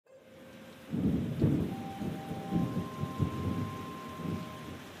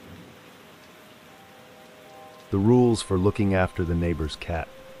The rules for looking after the neighbor's cat.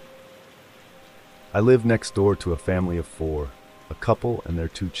 I live next door to a family of 4, a couple and their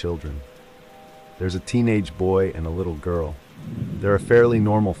 2 children. There's a teenage boy and a little girl. They're a fairly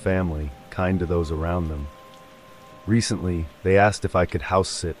normal family, kind to those around them. Recently, they asked if I could house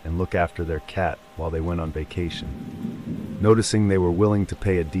sit and look after their cat while they went on vacation. Noticing they were willing to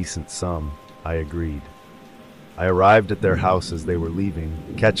pay a decent sum, I agreed. I arrived at their house as they were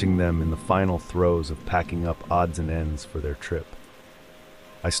leaving, catching them in the final throes of packing up odds and ends for their trip.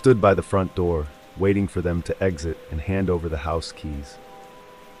 I stood by the front door, waiting for them to exit and hand over the house keys.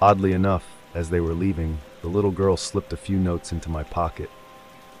 Oddly enough, as they were leaving, the little girl slipped a few notes into my pocket.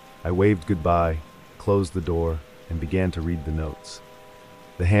 I waved goodbye, closed the door, and began to read the notes.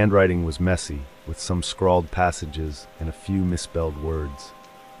 The handwriting was messy, with some scrawled passages and a few misspelled words.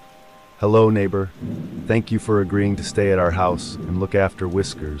 Hello, neighbor. Thank you for agreeing to stay at our house and look after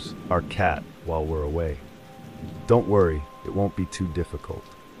Whiskers, our cat, while we're away. Don't worry, it won't be too difficult.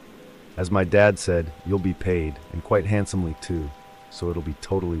 As my dad said, you'll be paid, and quite handsomely too, so it'll be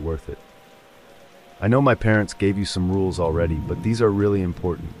totally worth it. I know my parents gave you some rules already, but these are really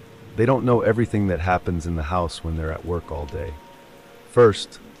important. They don't know everything that happens in the house when they're at work all day.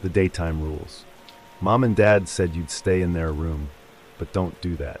 First, the daytime rules. Mom and Dad said you'd stay in their room, but don't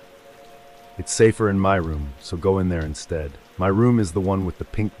do that. It's safer in my room, so go in there instead. My room is the one with the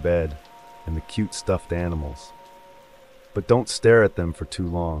pink bed and the cute stuffed animals. But don't stare at them for too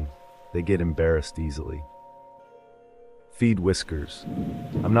long. They get embarrassed easily. Feed Whiskers.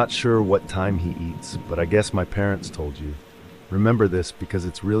 I'm not sure what time he eats, but I guess my parents told you. Remember this because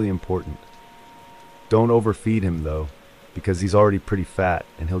it's really important. Don't overfeed him though, because he's already pretty fat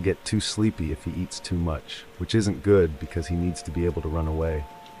and he'll get too sleepy if he eats too much, which isn't good because he needs to be able to run away.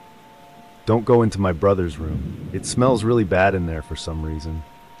 Don't go into my brother's room. It smells really bad in there for some reason,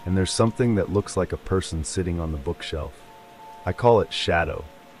 and there's something that looks like a person sitting on the bookshelf. I call it shadow.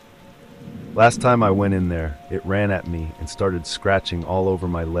 Last time I went in there, it ran at me and started scratching all over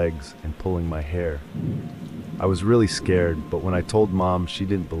my legs and pulling my hair. I was really scared, but when I told Mom, she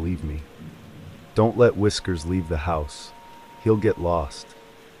didn't believe me. Don't let Whiskers leave the house. He'll get lost.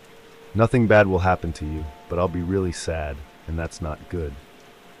 Nothing bad will happen to you, but I'll be really sad, and that's not good.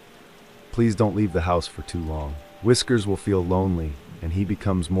 Please don't leave the house for too long. Whiskers will feel lonely, and he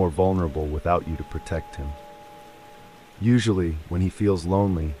becomes more vulnerable without you to protect him. Usually, when he feels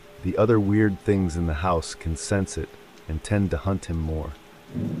lonely, the other weird things in the house can sense it and tend to hunt him more.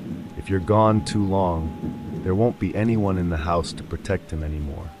 If you're gone too long, there won't be anyone in the house to protect him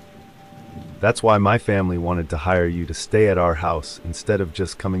anymore. That's why my family wanted to hire you to stay at our house instead of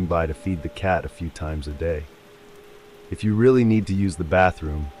just coming by to feed the cat a few times a day. If you really need to use the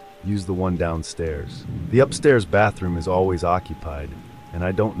bathroom, use the one downstairs. The upstairs bathroom is always occupied, and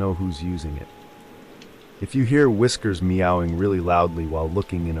I don't know who's using it. If you hear Whiskers meowing really loudly while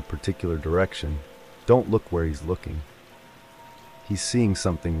looking in a particular direction, don't look where he's looking. He's seeing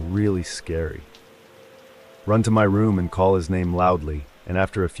something really scary. Run to my room and call his name loudly, and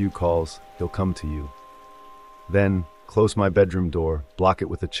after a few calls, he'll come to you. Then, close my bedroom door, block it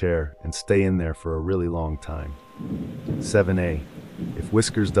with a chair, and stay in there for a really long time. 7A. If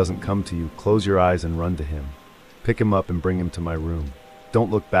Whiskers doesn't come to you, close your eyes and run to him. Pick him up and bring him to my room.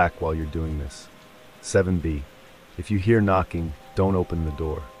 Don't look back while you're doing this. 7B. If you hear knocking, don't open the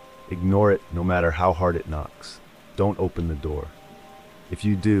door. Ignore it no matter how hard it knocks. Don't open the door. If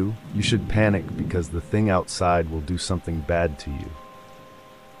you do, you should panic because the thing outside will do something bad to you.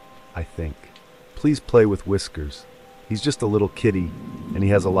 I think. Please play with Whiskers. He's just a little kitty, and he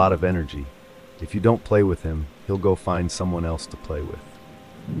has a lot of energy. If you don't play with him, he'll go find someone else to play with.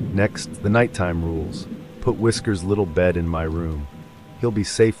 Next, the nighttime rules. Put Whiskers' little bed in my room. He'll be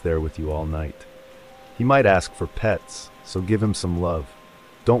safe there with you all night. He might ask for pets, so give him some love.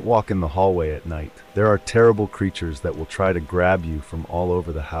 Don't walk in the hallway at night. There are terrible creatures that will try to grab you from all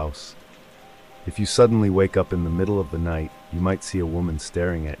over the house. If you suddenly wake up in the middle of the night, you might see a woman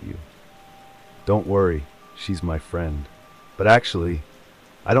staring at you. Don't worry, she's my friend. But actually,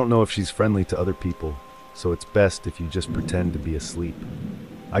 I don't know if she's friendly to other people, so it's best if you just pretend to be asleep.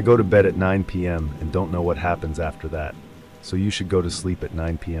 I go to bed at 9 p.m. and don't know what happens after that, so you should go to sleep at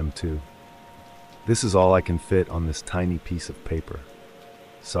 9 p.m. too. This is all I can fit on this tiny piece of paper.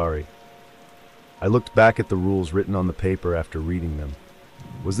 Sorry. I looked back at the rules written on the paper after reading them.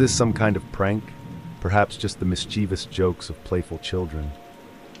 Was this some kind of prank? Perhaps just the mischievous jokes of playful children.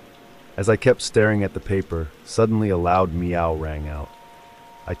 As I kept staring at the paper, suddenly a loud meow rang out.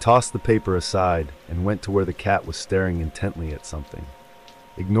 I tossed the paper aside and went to where the cat was staring intently at something.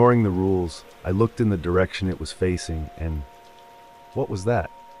 Ignoring the rules, I looked in the direction it was facing and... what was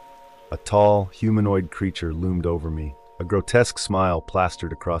that? A tall, humanoid creature loomed over me, a grotesque smile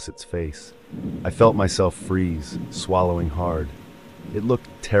plastered across its face. I felt myself freeze, swallowing hard. It looked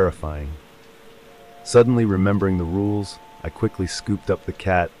terrifying. Suddenly remembering the rules, I quickly scooped up the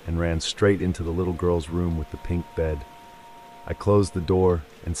cat and ran straight into the little girl's room with the pink bed. I closed the door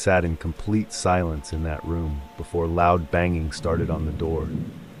and sat in complete silence in that room before loud banging started on the door.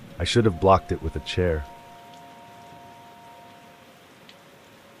 I should have blocked it with a chair.